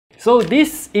So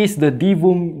this is the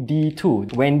Divoom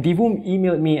Ditoo. When Divoom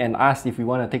emailed me and asked if we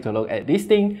want to take a look at this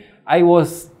thing, I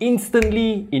was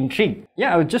instantly intrigued.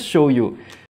 Yeah, I'll just show you.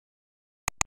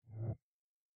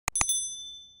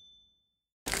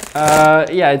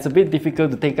 Yeah, it's a bit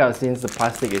difficult to take out since the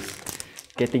plastic is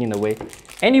getting in the way.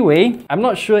 Anyway, I'm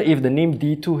not sure if the name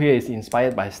D2 here is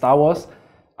inspired by Star Wars,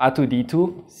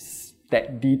 R2-D2,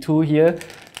 that D2 here.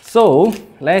 So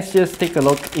let's just take a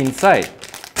look inside.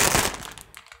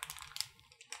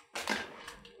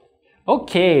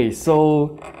 Okay,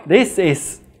 so this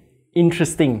is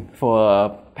interesting for a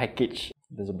package.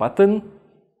 There's a button.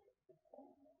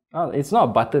 Oh, it's not a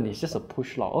button, it's just a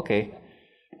push lock. Okay.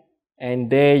 And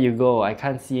there you go. I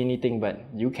can't see anything, but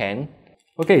you can.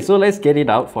 Okay, so let's get it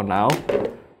out for now.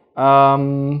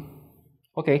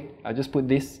 Okay, I'll just put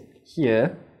this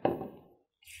here.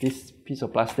 This piece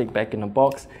of plastic back in the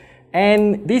box.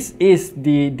 And this is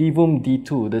the Divoom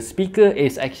Ditoo. The speaker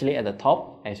is actually at the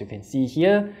top, as you can see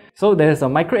here. So there's a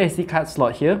micro SD card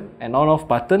slot here, an on-off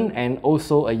button, and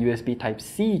also a USB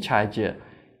Type-C charger.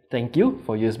 Thank you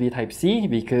for USB Type-C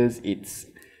because it's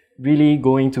really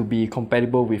going to be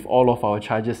compatible with all of our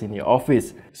chargers in the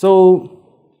office. So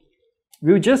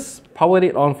we'll just power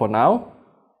it on for now.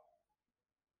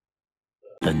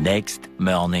 The next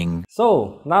morning.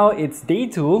 So now it's day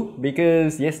 2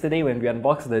 because yesterday when we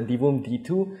unboxed the Divoom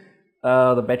Ditoo,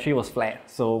 the battery was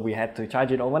flat, so we had to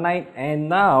charge it overnight, and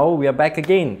now we are back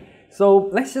again.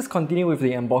 So let's just continue with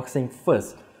the unboxing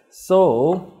first.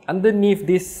 So underneath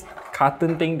this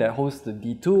carton thing that holds the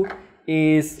D2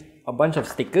 is a bunch of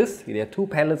stickers. There are 2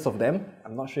 pallets of them.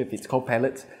 I'm not sure if it's called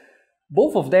pallets.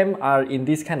 Both of them are in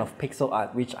this kind of pixel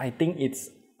art, which I think it's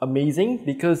amazing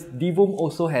because Divoom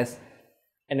also has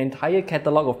an entire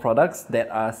catalog of products that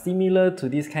are similar to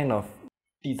this kind of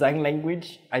design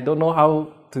language. I don't know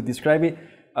how to describe it.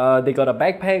 They got a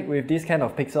backpack with this kind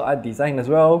of pixel art design as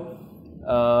well.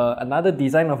 Another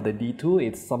design of the D2,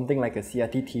 it's something like a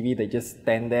CRT TV that just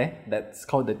stand there. That's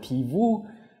called the Divoom.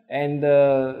 And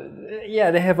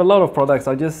yeah, they have a lot of products.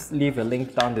 I'll just leave a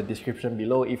link down in the description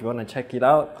below if you want to check it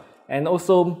out. And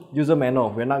also user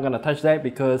manual. We're not going to touch that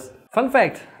because, fun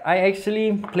fact, I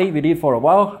actually played with it for a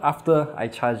while after I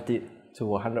charged it to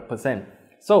 100%.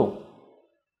 So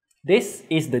this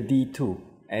is the D2.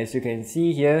 As you can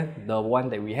see here, the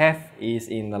one that we have is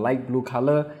in the light blue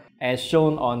color as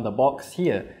shown on the box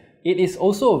here. It is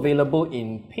also available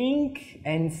in pink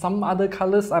and some other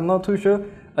colors, I'm not too sure.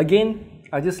 Again,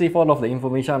 I'll just leave all of the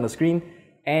information on the screen,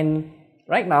 and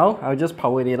right now I'll just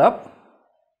power it up.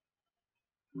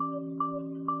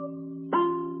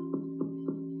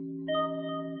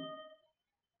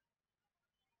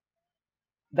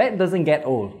 That doesn't get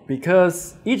old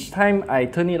because each time I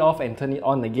turn it off and turn it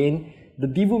on again, the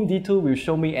Divoom Ditoo will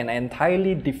show me an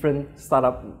entirely different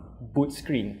startup boot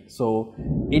screen. So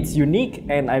it's unique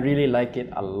and I really like it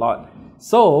a lot.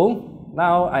 So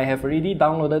now I have already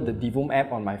downloaded the Divoom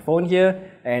app on my phone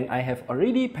here, and I have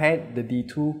already paired the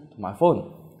D2 to my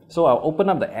phone. So I'll open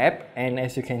up the app, and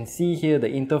as you can see here, the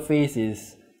interface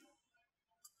is,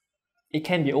 it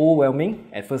can be overwhelming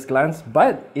at first glance,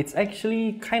 but it's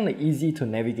actually kind of easy to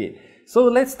navigate. So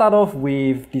let's start off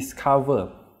with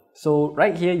Discover. So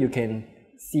right here you can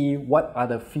see what are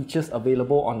the features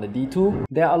available on the D2.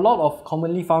 There are a lot of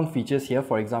commonly found features here.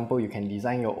 For example, you can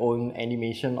design your own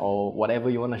animation or whatever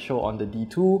you want to show on the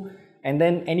D2. And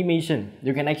then animation,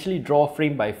 you can actually draw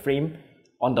frame by frame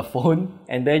on the phone,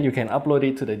 and then you can upload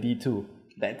it to the D2.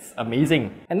 That's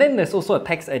amazing. And then there's also a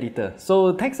text editor.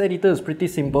 So text editor is pretty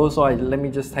simple. So let me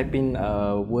just type in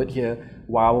a word here,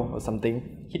 wow or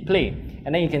something, hit play.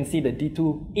 And then you can see the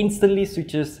D2 instantly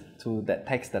switches to that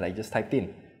text that I just typed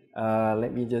in.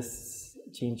 Let me just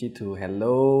change it to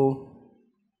hello.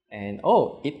 And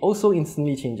oh, it also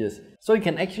instantly changes. So you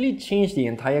can actually change the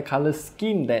entire color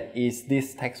scheme that is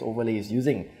this text overlay is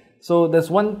using. So there's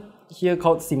one here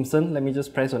called Simpson. Let me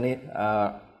just press on it.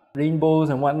 Rainbows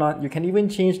and whatnot. You can even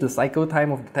change the cycle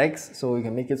time of the text, so you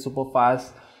can make it super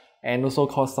fast and also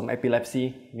cause some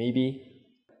epilepsy, maybe.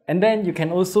 And then you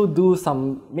can also do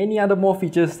many other more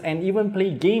features and even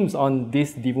play games on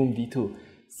this Divoom Ditoo.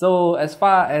 So as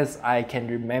far as I can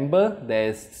remember,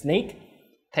 there's Snake,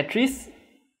 Tetris,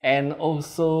 and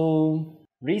also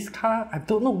Race Car. I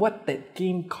don't know what that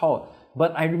game called,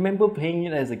 but I remember playing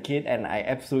it as a kid and I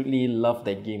absolutely loved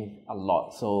that game a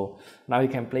lot. So now you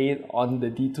can play it on the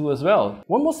D2 as well.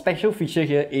 One more special feature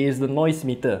here is the noise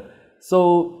meter.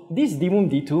 So this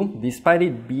Divoom Ditoo, despite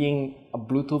it being a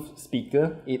Bluetooth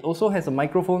speaker, it also has a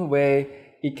microphone where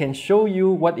it can show you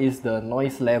what is the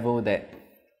noise level that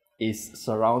is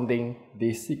surrounding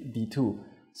this D2.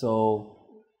 So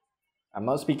I'm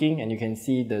not speaking and you can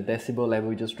see the decibel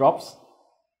level just drops.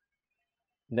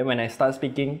 Then when I start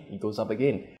speaking, it goes up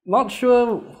again. Not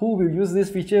sure who will use this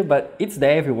feature, but it's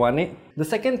there if you want it. The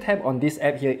second tab on this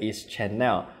app here is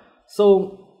channel.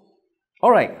 So,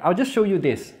 alright, I'll just show you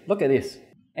this. Look at this.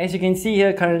 As you can see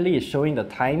here, currently it's showing the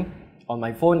time. On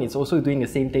my phone, it's also doing the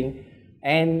same thing.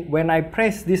 And when I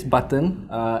press this button,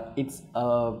 it's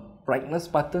a brightness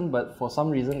button, but for some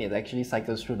reason it actually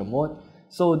cycles through the mode.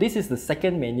 So this is the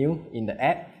second menu in the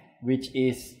app, which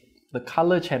is the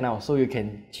color channel. So you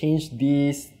can change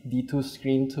this D2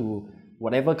 screen to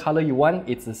whatever color you want.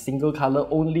 It's a single color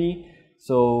only,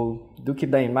 so do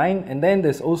keep that in mind. And then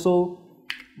there's also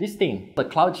this thing, the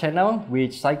cloud channel,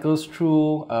 which cycles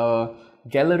through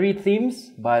gallery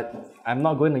themes, but I'm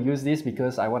not going to use this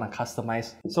because I want to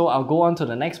customize. So I'll go on to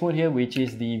the next mode here, which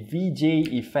is the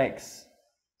VJ effects.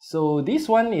 So this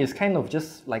one is kind of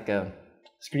just like a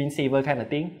screensaver kind of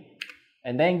thing.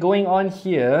 And then going on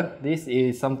here, this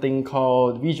is something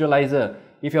called visualizer.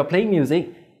 If you're playing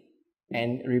music,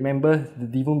 and remember the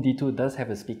Divoom Ditoo does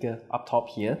have a speaker up top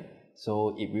here,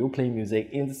 so it will play music.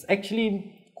 It's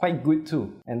actually quite good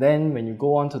too. And then when you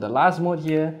go on to the last mode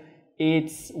here,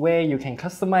 it's where you can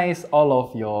customize all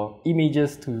of your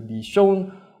images to be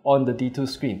shown on the D2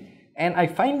 screen. And I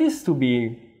find this to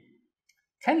be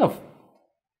kind of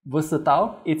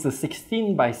versatile. It's a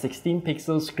 16 by 16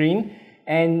 pixel screen,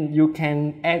 and you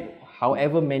can add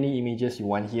however many images you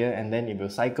want here, and then it will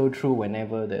cycle through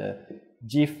whenever the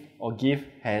GIF or GIF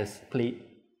has played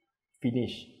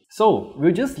finish. So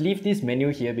we'll just leave this menu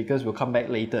here because we'll come back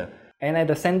later. And at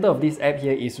the center of this app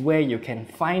here is where you can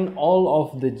find all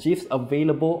of the GIFs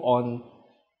available on,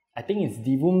 I think it's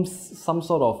Divoom's some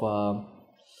sort of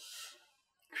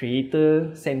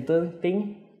creator center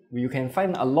thing. You can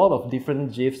find a lot of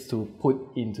different GIFs to put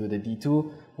into the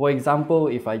D2. For example,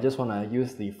 if I just want to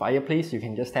use the fireplace, you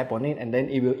can just tap on it and then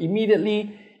it will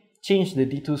immediately change the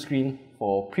D2 screen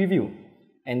for preview.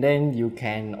 And then you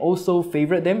can also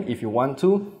favorite them if you want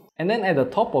to. And then at the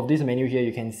top of this menu here,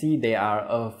 you can see there are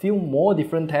a few more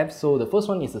different tabs. So the first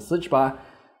one is the search bar.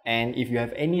 And if you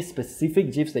have any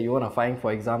specific GIFs that you want to find,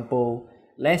 for example,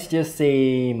 let's just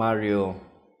say Mario,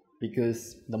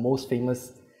 because the most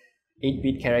famous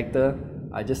 8-bit character,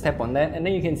 I just tap on that and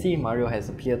then you can see Mario has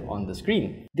appeared on the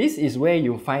screen. This is where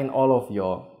you find all of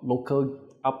your local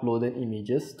uploaded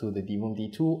images to the Divoom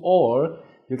Ditoo, or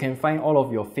you can find all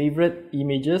of your favorite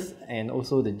images and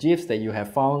also the GIFs that you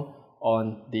have found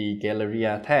on the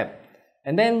Galleria tab.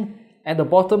 And then at the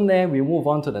bottom there, we move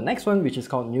on to the next one, which is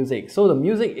called music. So the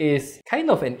music is kind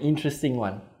of an interesting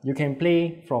one. You can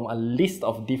play from a list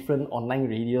of different online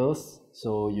radios.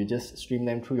 So you just stream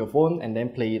them through your phone and then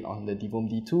play it on the Divoom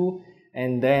Ditoo,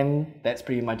 and then that's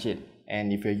pretty much it.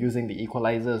 And if you're using the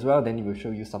equalizer as well, then it will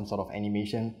show you some sort of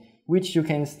animation, which you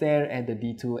can stare at the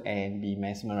D2 and be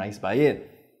mesmerized by it.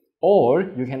 Or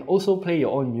you can also play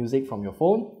your own music from your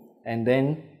phone and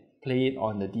then play it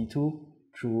on the D2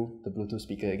 through the Bluetooth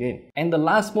speaker again. And the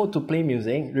last mode to play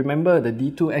music, remember the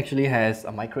D2 actually has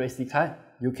a micro SD card.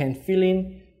 You can fill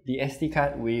in the SD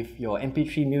card with your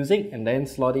MP3 music and then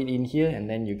slot it in here, and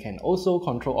then you can also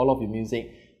control all of your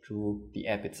music through the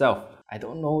app itself. I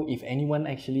don't know if anyone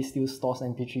actually still stores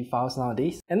MP3 files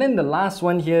nowadays. And then the last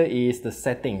one here is the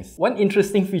settings. One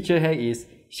interesting feature here is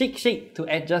shake to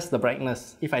adjust the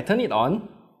brightness. If I turn it on,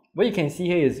 what you can see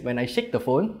here is when I shake the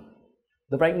phone,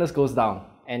 the brightness goes down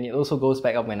and it also goes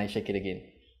back up when I shake it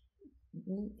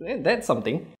again. That's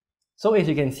something. So as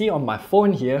you can see on my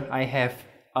phone here, I have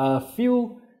a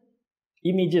few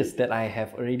images that I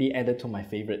have already added to my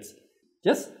favorites.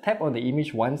 Just tap on the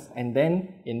image once and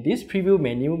then in this preview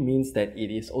menu means that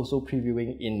it is also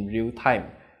previewing in real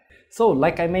time. So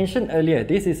like I mentioned earlier,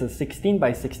 this is a 16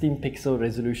 by 16 pixel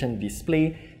resolution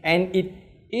display and it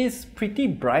is pretty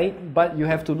bright, but you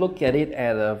have to look at it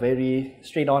at a very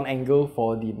straight on angle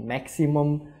for the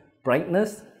maximum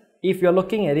brightness. If you're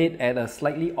looking at it at a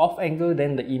slightly off angle,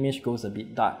 then the image goes a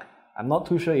bit dark. I'm not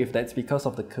too sure if that's because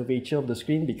of the curvature of the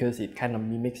screen, because it kind of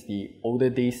mimics the older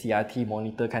day CRT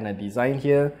monitor kind of design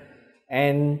here.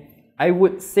 And I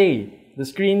would say the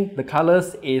screen, the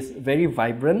colors is very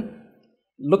vibrant,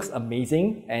 looks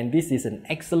amazing, and this is an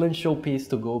excellent showpiece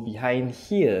to go behind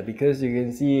here because you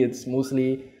can see it's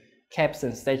mostly caps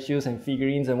and statues and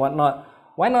figurines and whatnot.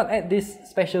 Why not add this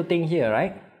special thing here,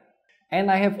 right?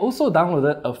 And I have also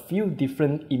downloaded a few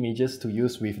different images to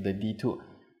use with the D2.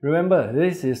 Remember,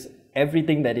 this is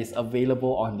everything that is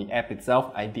available on the app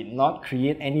itself. I did not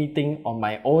create anything on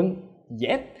my own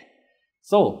yet.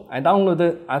 So I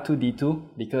downloaded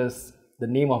R2-D2 because the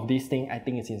name of this thing I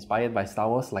think is inspired by Star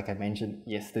Wars, like I mentioned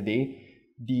yesterday.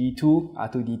 D2,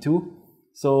 R2-D2.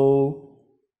 So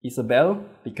Isabelle,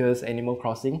 because Animal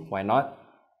Crossing, why not?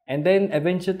 And then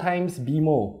Adventure Time's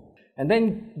BMO. And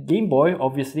then Game Boy,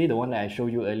 obviously, the one that I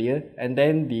showed you earlier. And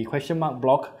then the question mark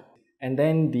block. And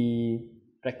then the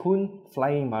raccoon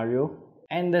flying Mario.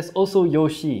 And there's also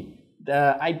Yoshi.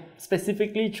 I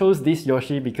specifically chose this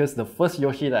Yoshi because the first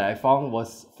Yoshi that I found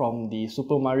was from the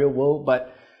Super Mario World,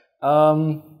 but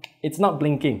it's not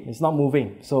blinking, it's not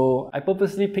moving. So I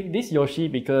purposely picked this Yoshi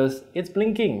because it's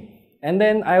blinking. And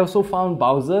then I also found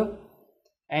Bowser,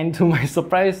 and to my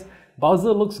surprise,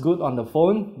 Bowser looks good on the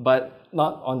phone, but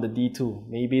not on the D2.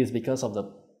 Maybe it's because of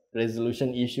the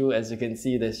resolution issue. As you can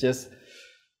see, there's just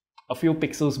a few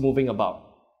pixels moving about.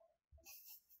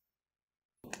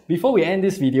 Before we end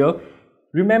this video,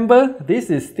 remember this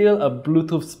is still a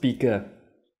Bluetooth speaker.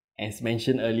 As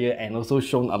mentioned earlier and also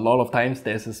shown a lot of times,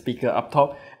 there's a speaker up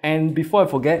top. And before I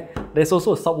forget, there's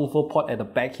also a subwoofer port at the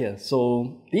back here.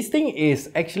 So this thing is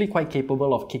actually quite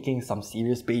capable of kicking some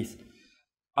serious bass.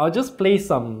 I'll just play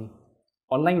some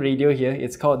online radio here.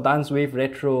 It's called Dance Wave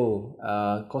Retro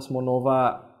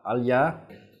Cosmonova Alia.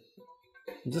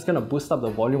 I'm just gonna boost up the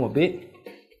volume a bit.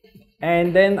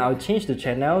 And then I'll change the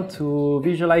channel to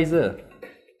Visualizer.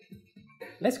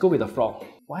 Let's go with the frog.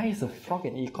 Why is a frog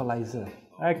an equalizer?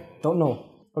 I don't know.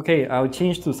 Okay, I'll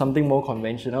change to something more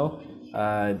conventional.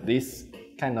 This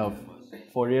kind of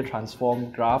Fourier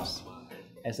transform graphs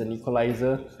as an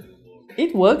equalizer.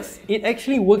 It works. It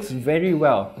actually works very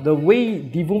well. The way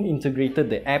Divoom integrated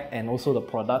the app and also the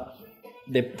product,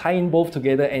 they tie in both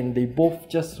together and they both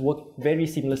just work very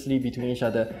seamlessly between each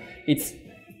other. It's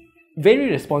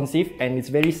very responsive and it's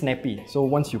very snappy. So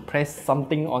once you press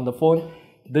something on the phone,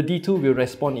 the D2 will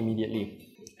respond immediately.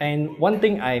 And one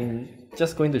thing I'm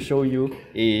just going to show you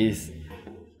is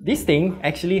this thing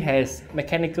actually has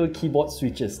mechanical keyboard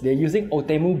switches. They're using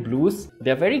Otemu Blues.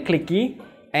 They're very clicky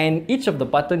and each of the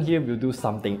buttons here will do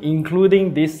something,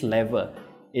 including this lever.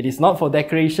 It is not for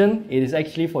decoration, it is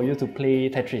actually for you to play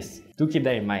Tetris. Do keep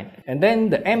that in mind. And then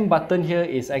the M button here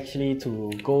is actually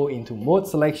to go into mode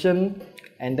selection,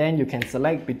 and then you can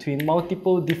select between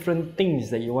multiple different things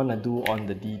that you want to do on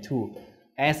the D2.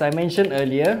 As I mentioned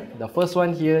earlier, the first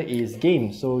one here is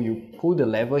game, so you pull the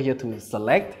lever here to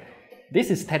select. This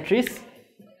is Tetris.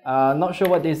 Not sure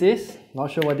what this is,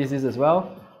 not sure what this is as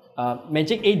well.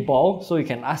 Magic 8 Ball, so you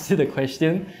can ask it the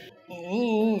question.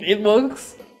 It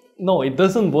works? No, it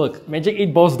doesn't work. Magic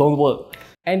 8 Balls don't work.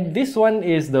 And this one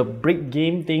is the brick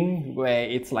game thing where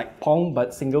it's like Pong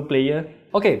but single player.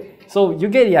 Okay, so you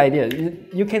get the idea.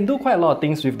 You can do quite a lot of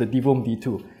things with the Divoom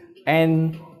Ditoo.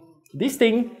 And this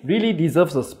thing really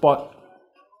deserves a spot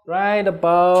right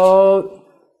about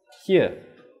here.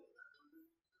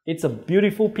 It's a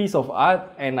beautiful piece of art,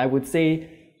 and I would say,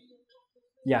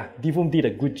 yeah, Divoom did a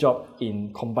good job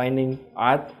in combining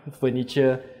art,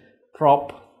 furniture,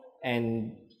 prop,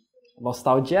 and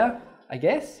nostalgia, I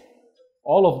guess.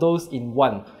 All of those in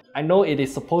one. I know it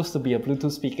is supposed to be a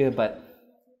Bluetooth speaker, but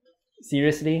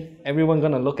seriously, everyone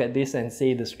gonna look at this and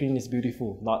say the screen is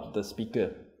beautiful, not the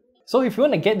speaker. So if you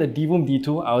want to get the Divoom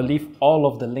Ditoo, I'll leave all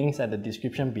of the links at the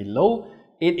description below.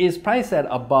 It is priced at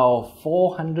about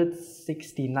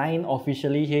 469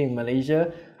 officially here in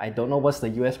Malaysia. I don't know what's the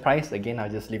US price. Again, I'll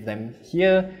just leave them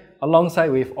here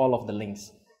alongside with all of the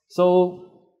links. So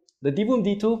the Divoom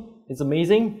Ditoo is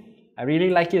amazing. I really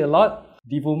like it a lot.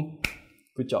 Divoom,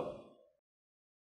 good job.